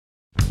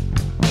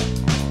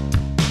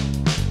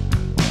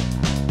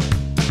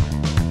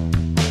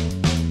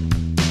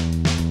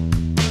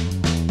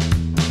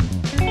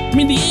I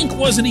mean, the ink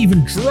wasn't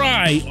even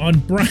dry on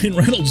Bryan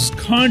Reynolds'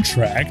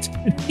 contract,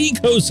 and he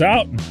goes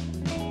out and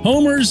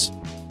homers,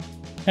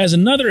 has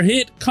another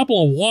hit,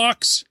 couple of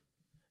walks,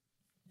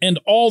 and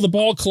all the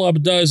ball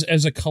club does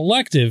as a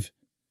collective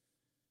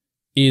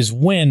is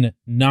win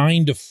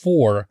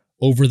 9-4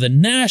 over the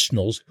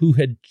Nationals, who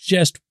had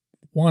just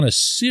won a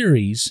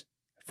series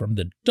from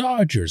the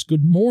Dodgers.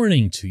 Good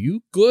morning to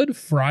you. Good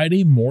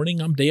Friday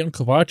morning. I'm Dejan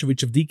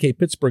Kovacevic of DK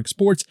Pittsburgh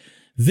Sports.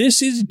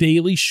 This is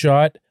Daily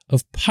Shot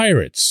of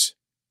Pirates.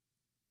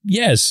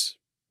 Yes,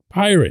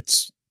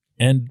 Pirates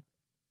and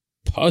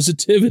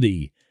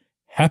positivity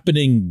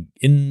happening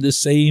in the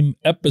same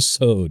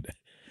episode.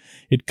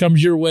 It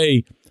comes your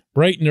way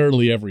bright and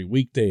early every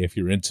weekday if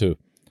you're into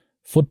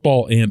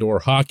football and or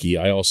hockey.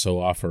 I also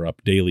offer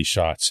up daily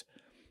shots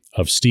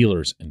of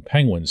Steelers and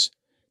Penguins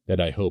that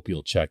I hope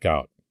you'll check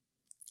out.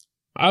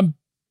 I'm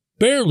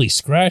barely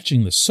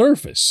scratching the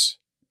surface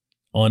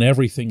on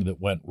everything that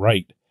went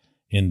right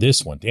in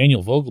this one.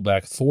 Daniel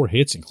Vogelbach, 4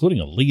 hits, including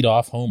a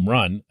leadoff home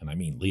run, and I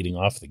mean leading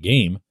off the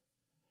game.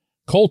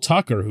 Cole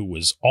Tucker, who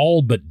was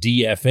all but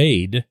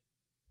DFA'd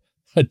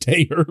a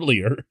day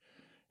earlier,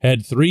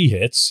 had 3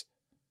 hits.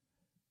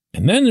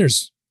 And then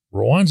there's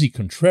Roansy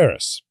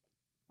Contreras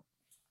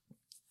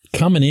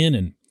coming in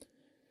and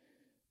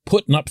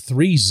putting up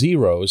 3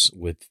 zeros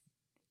with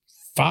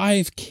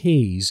 5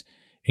 Ks,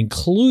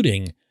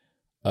 including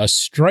a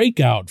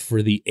strikeout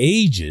for the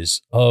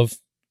ages of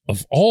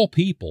all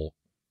people.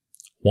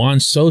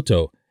 Juan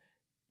Soto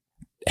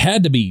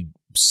had to be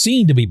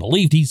seen to be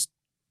believed. He's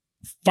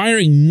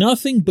firing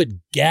nothing but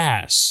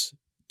gas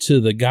to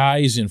the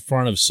guys in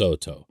front of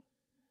Soto.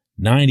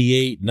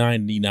 98,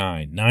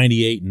 99,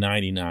 98,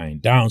 99,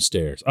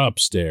 downstairs,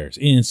 upstairs,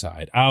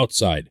 inside,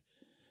 outside.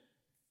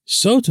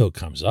 Soto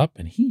comes up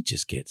and he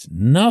just gets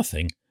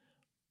nothing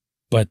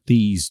but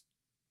these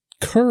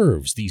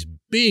curves, these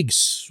big,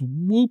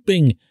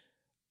 swooping,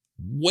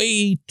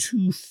 way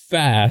too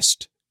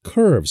fast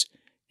curves.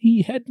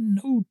 He had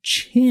no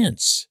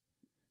chance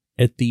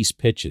at these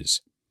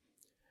pitches.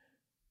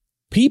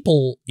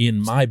 People in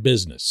my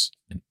business,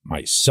 and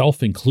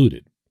myself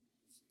included,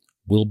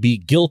 will be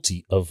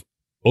guilty of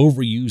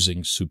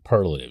overusing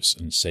superlatives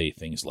and say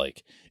things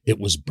like, it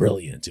was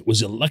brilliant, it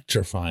was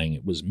electrifying,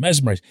 it was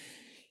mesmerizing.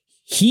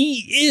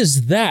 He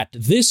is that.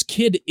 This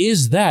kid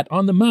is that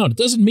on the mound. It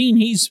doesn't mean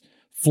he's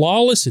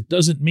flawless. It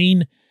doesn't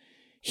mean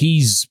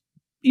he's,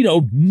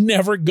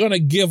 never going to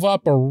give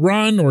up a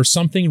run or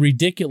something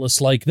ridiculous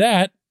like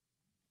that.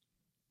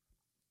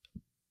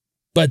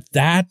 But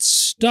that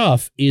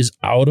stuff is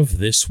out of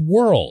this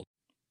world.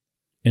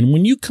 And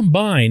when you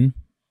combine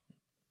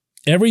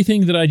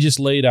everything that I just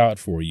laid out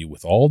for you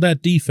with all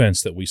that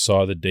defense that we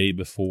saw the day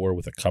before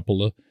with a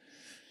couple of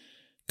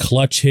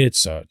clutch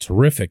hits, a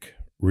terrific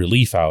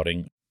relief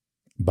outing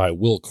by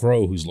Will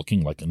Crowe, who's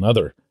looking like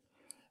another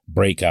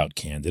breakout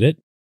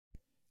candidate.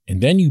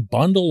 And then you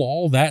bundle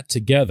all that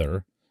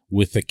together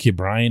with the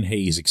Ke'Bryan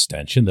Hayes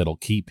extension that'll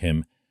keep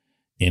him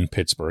in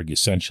Pittsburgh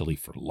essentially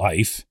for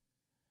life.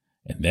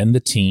 And then the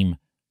team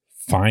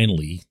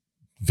finally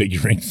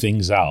figuring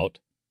things out,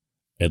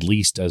 at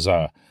least as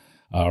a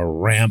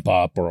ramp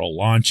up or a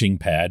launching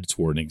pad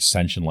toward an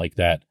extension like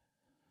that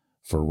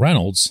for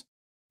Reynolds.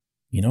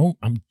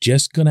 I'm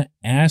just going to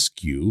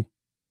ask you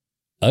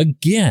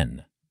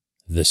again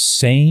the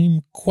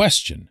same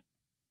question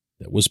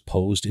that was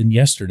posed in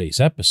yesterday's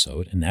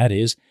episode, and that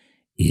is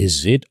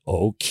it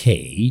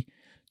okay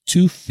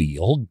to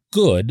feel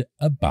good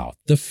about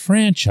the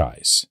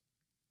franchise?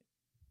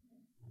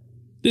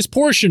 This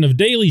portion of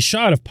Daily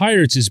Shot of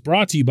Pirates is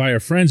brought to you by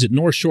our friends at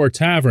North Shore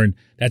Tavern.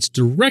 That's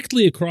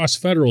directly across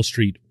Federal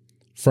Street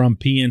from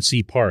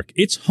PNC Park.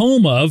 It's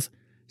home of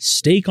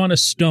Steak on a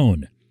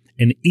Stone,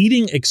 an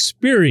eating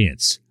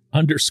experience,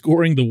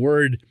 underscoring the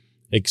word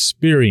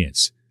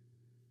experience.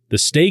 The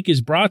steak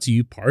is brought to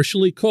you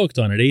partially cooked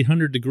on an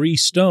 800-degree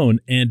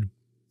stone, and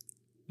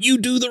you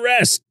do the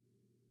rest.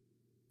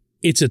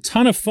 It's a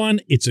ton of fun,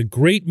 it's a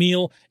great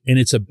meal, and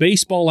it's a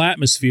baseball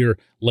atmosphere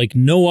like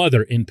no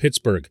other in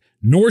Pittsburgh.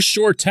 North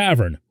Shore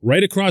Tavern,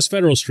 right across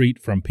Federal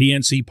Street from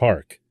PNC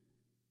Park.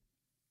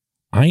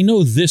 I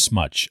know this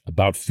much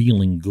about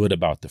feeling good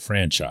about the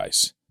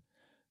franchise.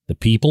 The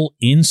people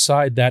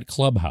inside that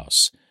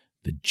clubhouse,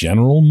 the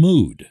general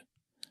mood,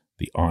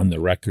 the on the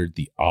record,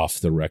 the off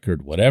the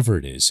record, whatever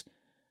it is,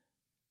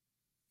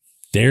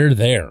 they're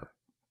there.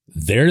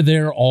 They're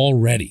there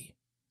already,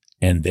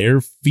 and they're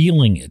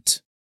feeling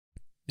it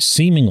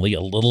seemingly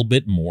a little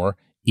bit more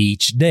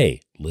each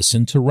day.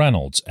 Listen to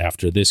Reynolds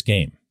after this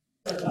game.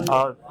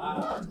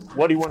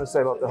 What do you want to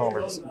say about the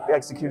homer?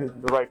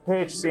 Executed the right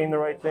pitch, seeing the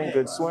right thing,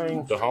 good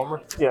swing. The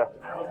homer? Yeah.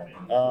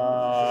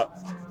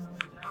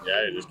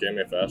 Yeah, he just gave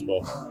me a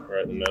fastball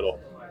right in the middle.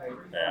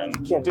 And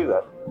You can't do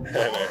that.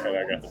 and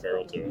I got the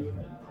barrel to it.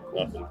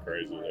 Nothing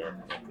crazy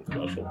there.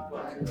 Nothing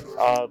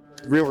special.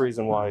 Real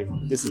reason why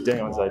this is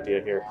Dayon's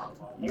idea here.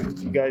 You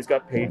guys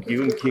got paid.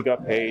 You and Key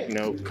got paid. You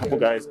know, a couple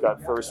guys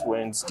got first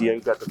wins.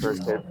 Diego got the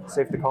first hit.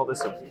 Safe to call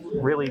this a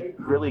really,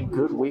 really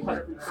good week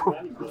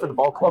for the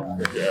ball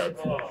club. Yeah,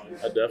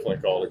 I definitely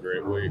call it a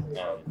great week.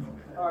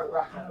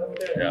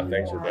 Yeah,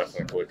 things are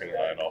definitely clicking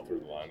right all through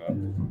the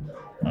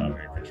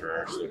lineup.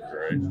 Contreras looked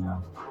great.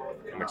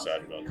 I'm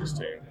excited about this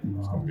team.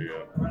 It's gonna be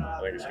I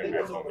think it's going to be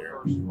a fun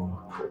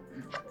year.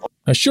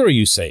 Now, sure,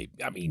 you say,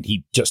 I mean,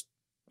 he just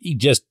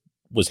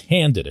was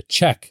handed a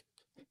check,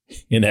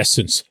 in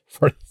essence,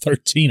 for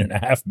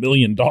 $13.5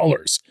 million.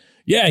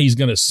 Yeah, he's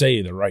going to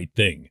say the right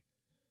thing.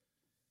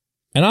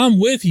 And I'm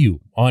with you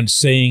on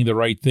saying the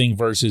right thing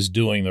versus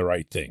doing the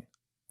right thing.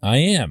 I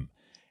am.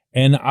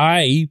 And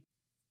I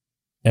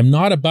am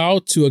not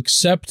about to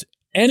accept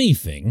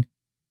anything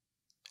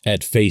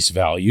at face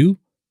value.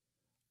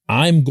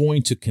 I'm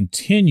going to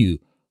continue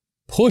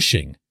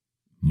pushing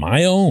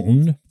my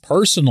own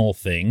personal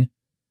thing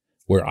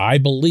where I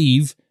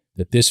believe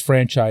that this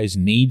franchise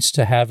needs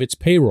to have its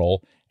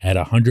payroll at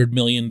 $100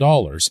 million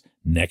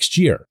next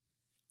year.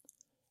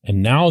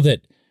 And now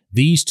that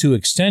these two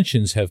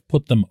extensions have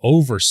put them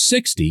over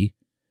 60,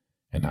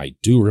 and I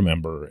do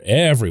remember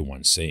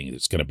everyone saying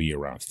it's going to be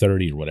around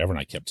 30 or whatever, and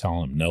I kept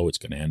telling them, no, it's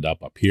going to end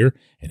up here,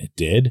 and it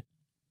did.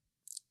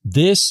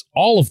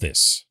 All of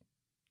this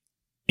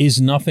is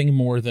nothing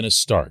more than a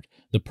start.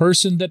 The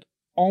person that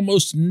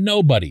almost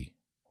nobody,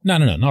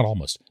 not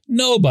almost,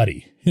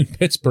 nobody in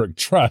Pittsburgh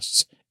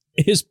trusts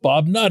is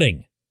Bob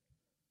Nutting.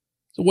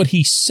 So what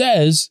he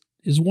says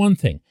is one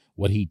thing.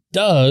 What he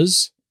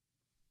does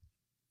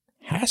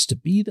has to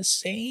be the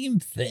same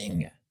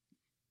thing.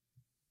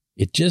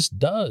 It just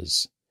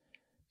does.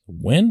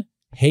 When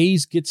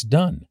Hayes gets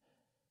done,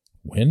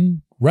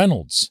 when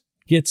Reynolds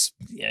gets,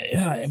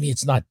 I mean,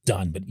 it's not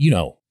done, but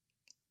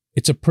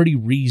it's a pretty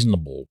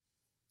reasonable,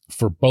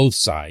 for both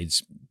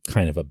sides,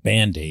 kind of a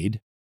Band-Aid.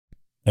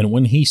 And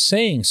when he's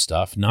saying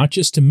stuff, not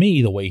just to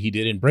me the way he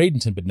did in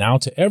Bradenton, but now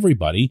to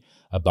everybody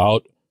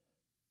about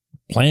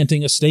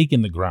planting a stake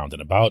in the ground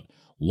and about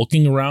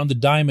looking around the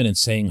diamond and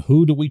saying,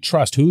 who do we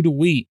trust? Who do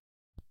we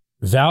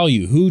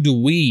value? Who do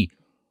we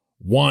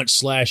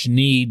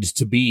want/need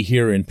to be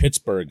here in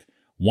Pittsburgh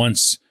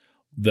once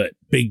the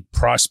big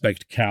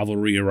prospect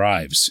cavalry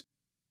arrives?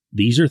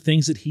 These are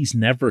things that he's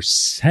never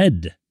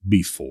said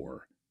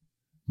before,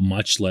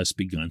 much less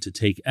begun to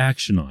take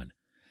action on.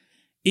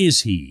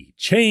 Is he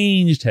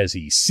changed? Has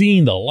he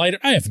seen the light?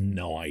 I have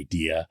no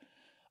idea.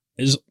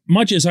 As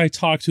much as I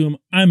talk to him,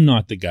 I'm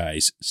not the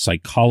guy's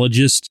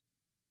psychologist,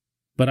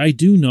 but I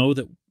do know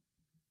that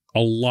a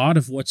lot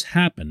of what's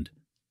happened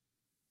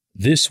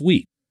this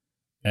week,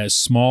 as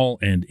small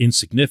and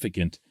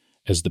insignificant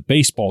as the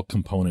baseball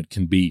component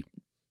can be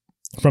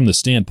from the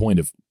standpoint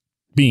of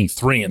being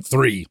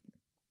 3-3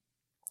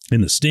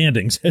 in the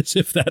standings, as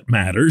if that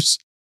matters,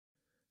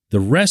 the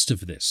rest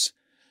of this,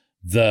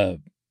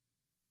 the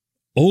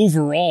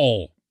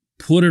overall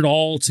put it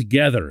all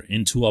together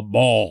into a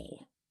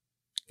ball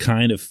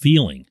kind of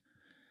feeling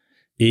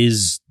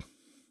this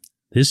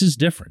is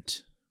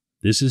different.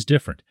 This is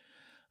different.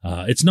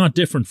 It's not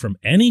different from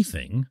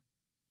anything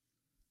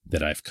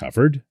that I've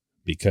covered,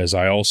 because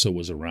I also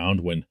was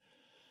around when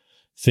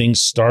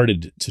things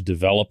started to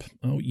develop,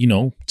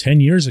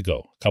 10 years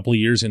ago, a couple of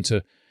years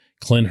into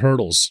Clint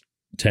Hurdle's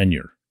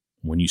tenure,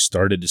 when you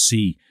started to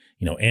see,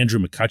 Andrew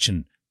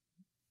McCutchen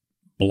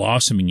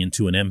blossoming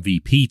into an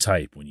MVP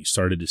type, when you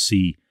started to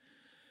see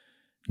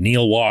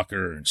Neil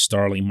Walker and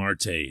Starling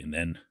Marte, and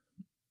then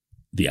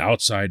the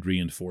outside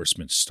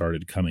reinforcements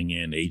started coming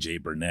in, A.J.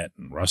 Burnett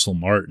and Russell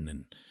Martin,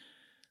 and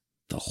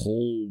the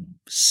whole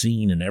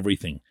scene and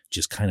everything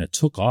just kind of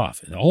took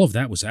off. And all of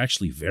that was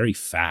actually very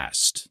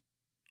fast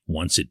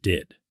once it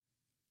did.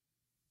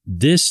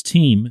 This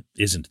team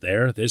isn't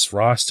there. This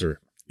roster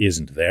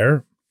isn't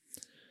there.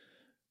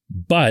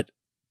 But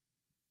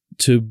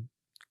to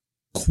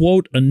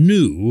quote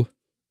anew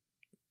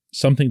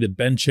something that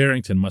Ben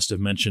Cherington must have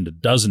mentioned a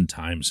dozen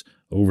times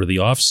over the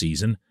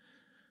offseason,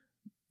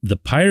 the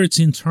Pirates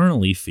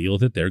internally feel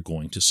that they're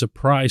going to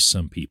surprise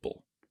some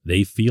people.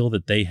 They feel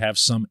that they have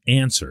some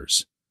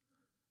answers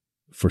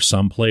for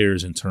some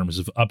players in terms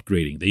of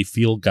upgrading. They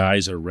feel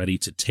guys are ready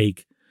to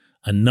take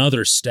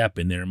another step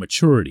in their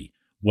maturity,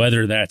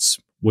 whether that's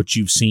what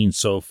you've seen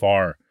so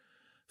far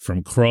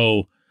from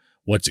Crow,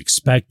 what's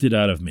expected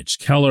out of Mitch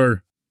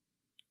Keller,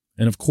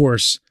 and of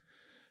course,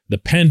 the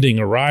pending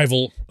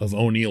arrival of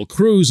O'Neal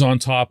Cruz on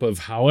top of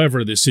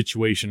however this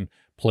situation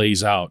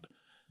plays out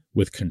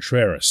with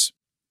Contreras.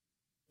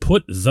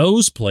 Put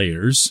those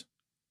players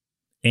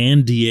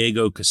and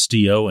Diego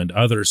Castillo and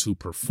others who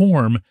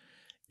perform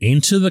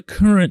into the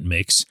current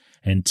mix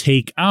and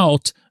take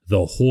out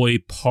the Hoy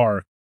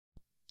Park,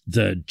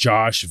 the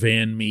Josh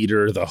Van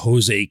Meter, the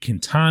Jose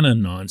Quintana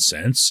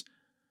nonsense,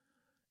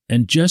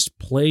 and just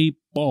play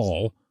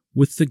ball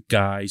with the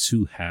guys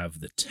who have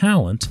the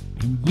talent.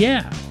 And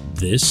yeah,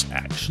 this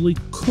actually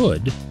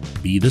could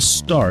be the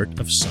start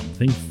of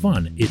something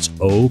fun. It's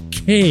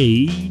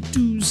okay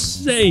to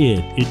say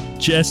it. It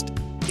just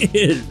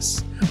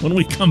is? When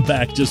we come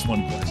back, just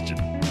one question.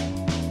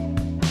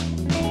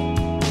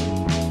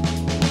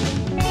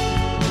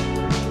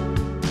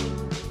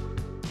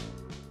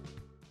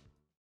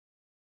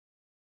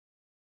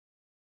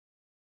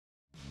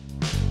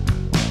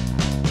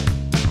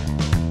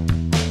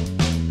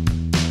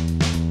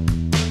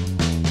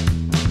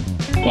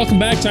 Welcome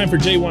back. Time for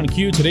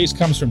J1Q. Today's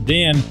comes from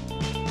Dan.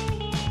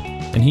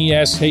 And he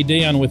asks, hey,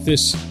 Dan, with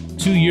this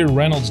 2-year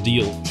Reynolds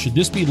deal, should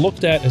this be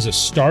looked at as a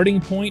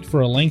starting point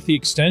for a lengthy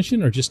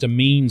extension or just a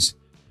means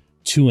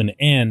to an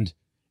end?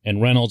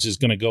 And Reynolds is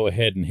going to go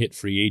ahead and hit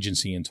free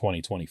agency in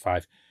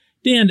 2025.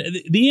 Dan,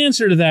 the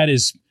answer to that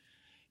is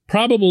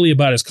probably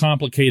about as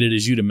complicated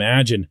as you'd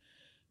imagine.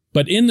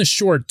 But in the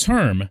short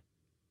term,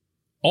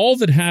 all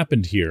that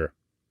happened here,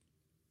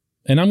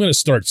 and I'm going to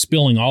start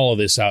spilling all of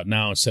this out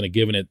now instead of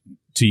giving it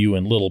to you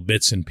in little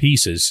bits and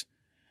pieces,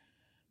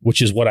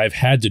 which is what I've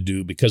had to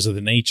do because of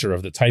the nature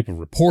of the type of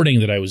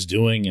reporting that I was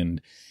doing. And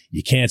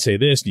you can't say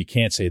this and you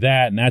can't say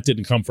that. And that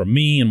didn't come from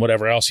me and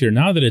whatever else here.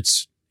 Now that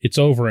it's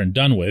over and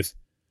done with,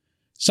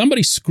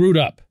 somebody screwed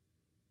up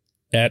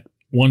at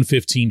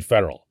 115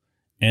 Federal.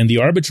 And the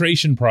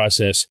arbitration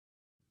process,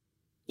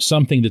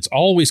 something that's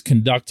always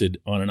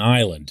conducted on an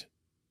island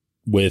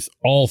with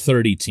all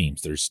 30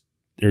 teams.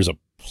 There's a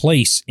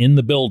place in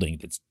the building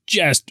that's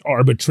just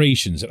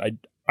arbitrations. And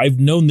I've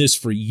known this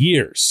for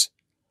years.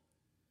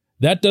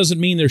 That doesn't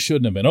mean there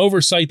shouldn't have been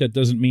oversight. That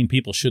doesn't mean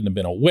people shouldn't have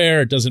been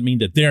aware. It doesn't mean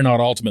that they're not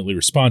ultimately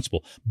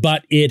responsible.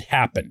 But it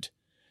happened.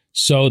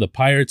 So the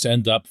Pirates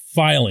end up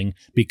filing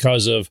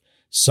because of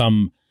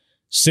some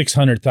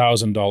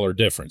 $600,000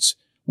 difference,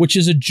 which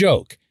is a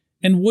joke,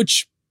 and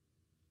which,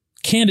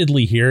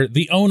 candidly here,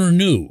 the owner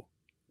knew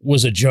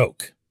was a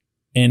joke.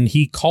 And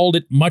he called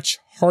it much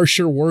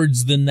harsher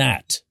words than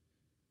that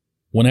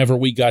whenever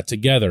we got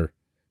together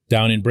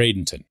down in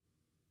Bradenton.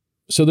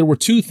 So there were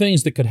two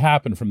things that could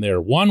happen from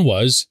there. One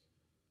was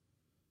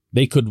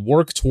they could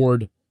work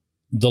toward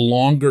the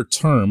longer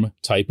term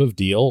type of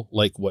deal,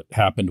 like what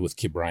happened with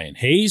Ke'Bryan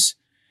Hayes.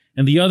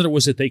 And the other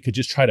was that they could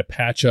just try to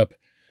patch up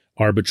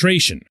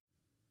arbitration,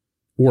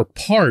 or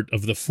part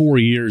of the 4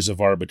 years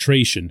of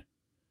arbitration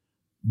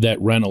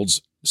that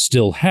Reynolds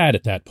still had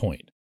at that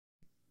point.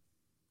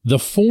 The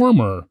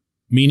former,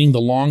 meaning the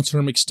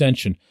long-term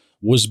extension,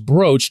 was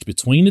broached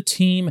between the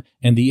team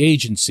and the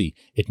agency.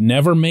 It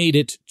never made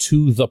it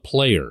to the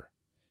player.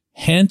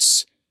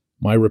 Hence,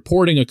 my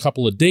reporting a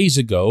couple of days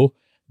ago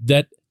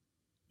that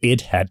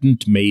it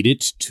hadn't made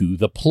it to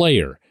the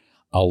player.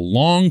 A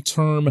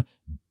long-term,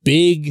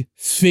 big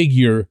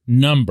figure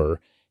number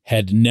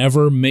had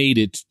never made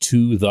it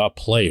to the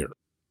player.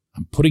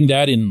 I'm putting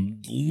that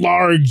in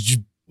large,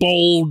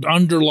 bold,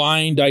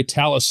 underlined,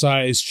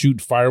 italicized,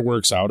 shoot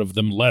fireworks out of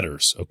them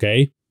letters,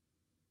 okay?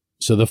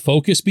 So the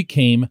focus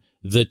became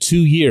the 2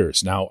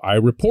 years. Now, I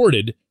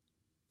reported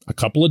a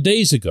couple of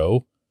days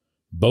ago,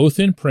 both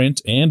in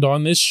print and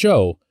on this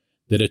show,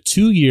 that a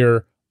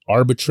 2-year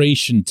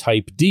arbitration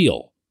type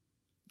deal,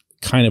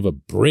 kind of a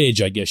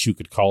bridge, I guess you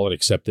could call it,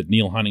 except that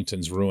Neil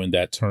Huntington's ruined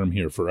that term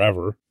here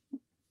forever.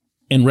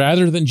 And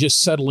rather than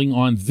just settling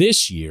on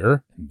this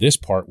year, this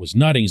part was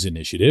Nutting's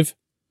initiative,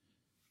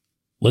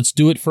 let's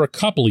do it for a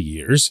couple of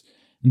years.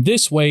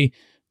 This way,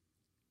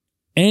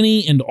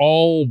 any and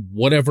all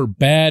whatever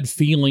bad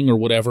feeling or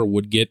whatever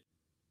would get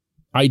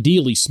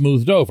ideally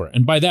smoothed over.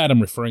 And by that,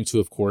 I'm referring to,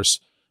 of course,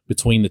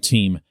 between the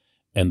team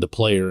and the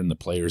player and the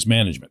player's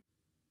management.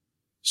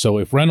 So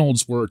if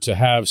Reynolds were to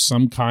have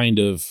some kind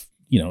of,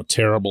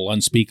 terrible,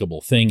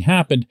 unspeakable thing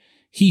happen,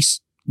 he's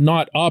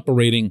not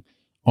operating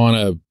on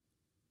a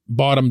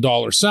bottom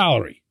dollar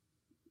salary.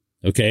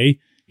 Okay?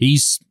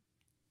 He's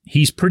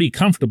pretty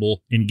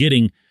comfortable in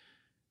getting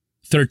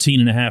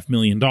 $13.5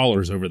 million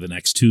over the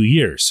next 2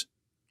 years,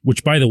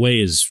 which, by the way,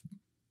 is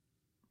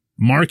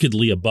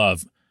markedly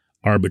above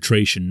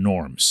arbitration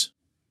norms.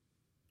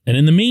 And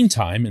in the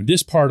meantime, and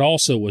this part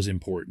also was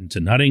important to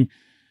Nutting,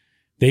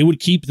 they would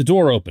keep the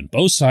door open,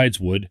 both sides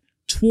would,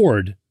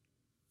 toward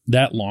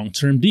that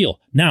long-term deal.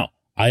 Now,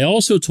 I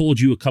also told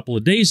you a couple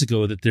of days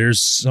ago that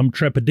there's some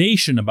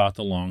trepidation about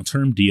the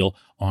long-term deal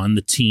on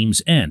the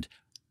team's end,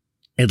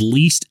 at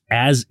least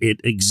as it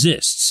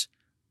exists.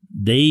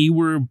 They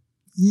were,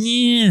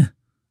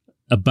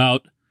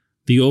 about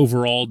the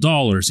overall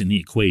dollars in the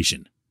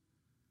equation.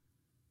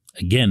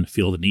 Again,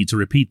 feel the need to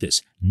repeat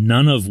this.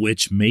 None of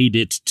which made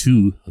it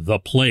to the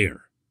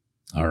player.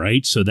 All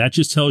right, so that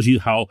just tells you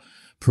how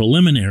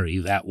preliminary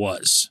that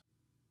was.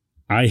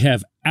 I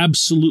have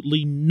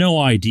absolutely no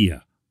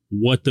idea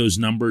what those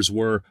numbers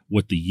were,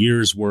 what the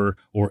years were,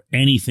 or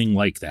anything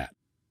like that.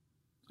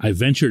 I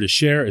venture to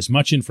share as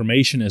much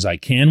information as I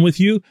can with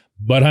you,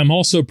 but I'm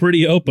also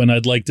pretty open,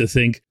 I'd like to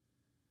think,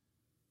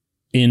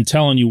 in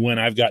telling you when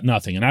I've got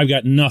nothing. And I've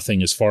got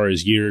nothing as far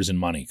as years and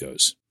money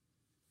goes.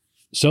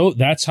 So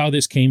that's how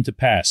this came to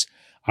pass.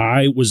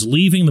 I was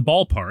leaving the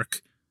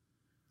ballpark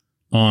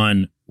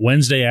on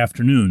Wednesday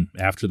afternoon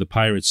after the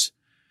Pirates'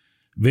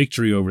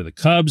 victory over the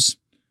Cubs.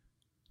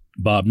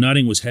 Bob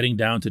Nutting was heading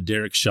down to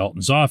Derek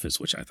Shelton's office,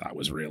 which I thought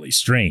was really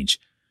strange.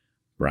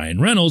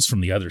 Brian Reynolds,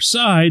 from the other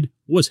side,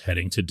 was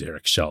heading to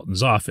Derek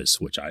Shelton's office,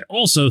 which I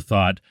also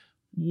thought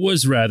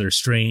was rather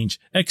strange,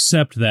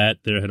 except that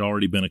there had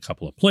already been a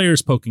couple of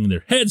players poking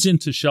their heads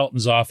into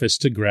Shelton's office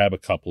to grab a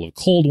couple of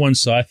cold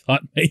ones, so I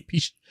thought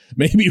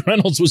maybe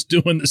Reynolds was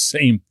doing the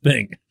same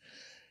thing.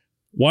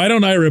 Why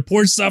don't I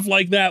report stuff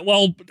like that?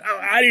 Well,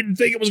 I didn't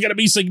think it was going to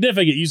be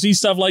significant. You see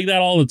stuff like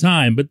that all the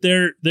time, but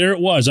there it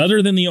was.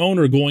 Other than the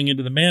owner going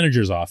into the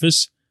manager's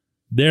office,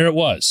 there it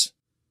was.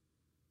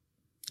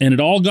 And it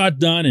all got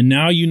done, and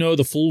now you know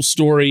the full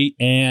story,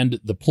 and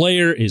the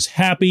player is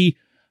happy.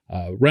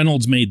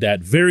 Reynolds made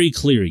that very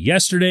clear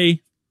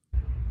yesterday.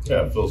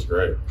 Yeah, it feels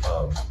great.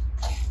 I'm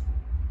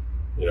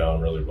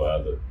really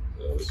glad that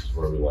this is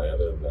where we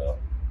landed. Now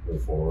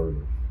move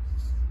forward.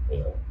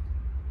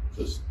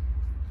 Just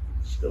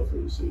go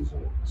through the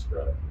season. It's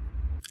great.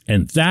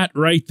 And that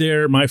right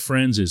there, my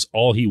friends, is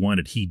all he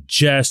wanted. He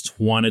just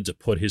wanted to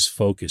put his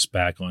focus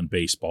back on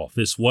baseball.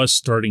 This was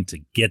starting to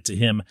get to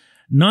him,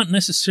 not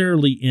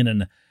necessarily in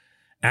an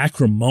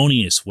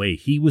acrimonious way.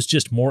 He was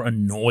just more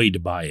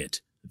annoyed by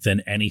it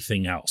than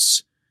anything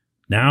else.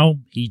 Now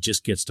he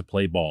just gets to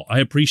play ball. I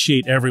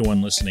appreciate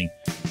everyone listening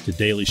to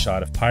Daily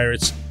Shot of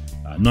Pirates,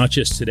 not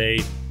just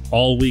today,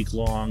 all week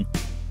long.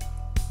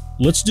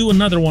 Let's do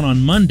another one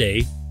on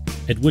Monday,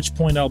 at which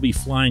point I'll be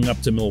flying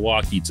up to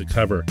Milwaukee to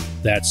cover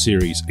that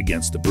series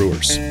against the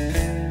Brewers.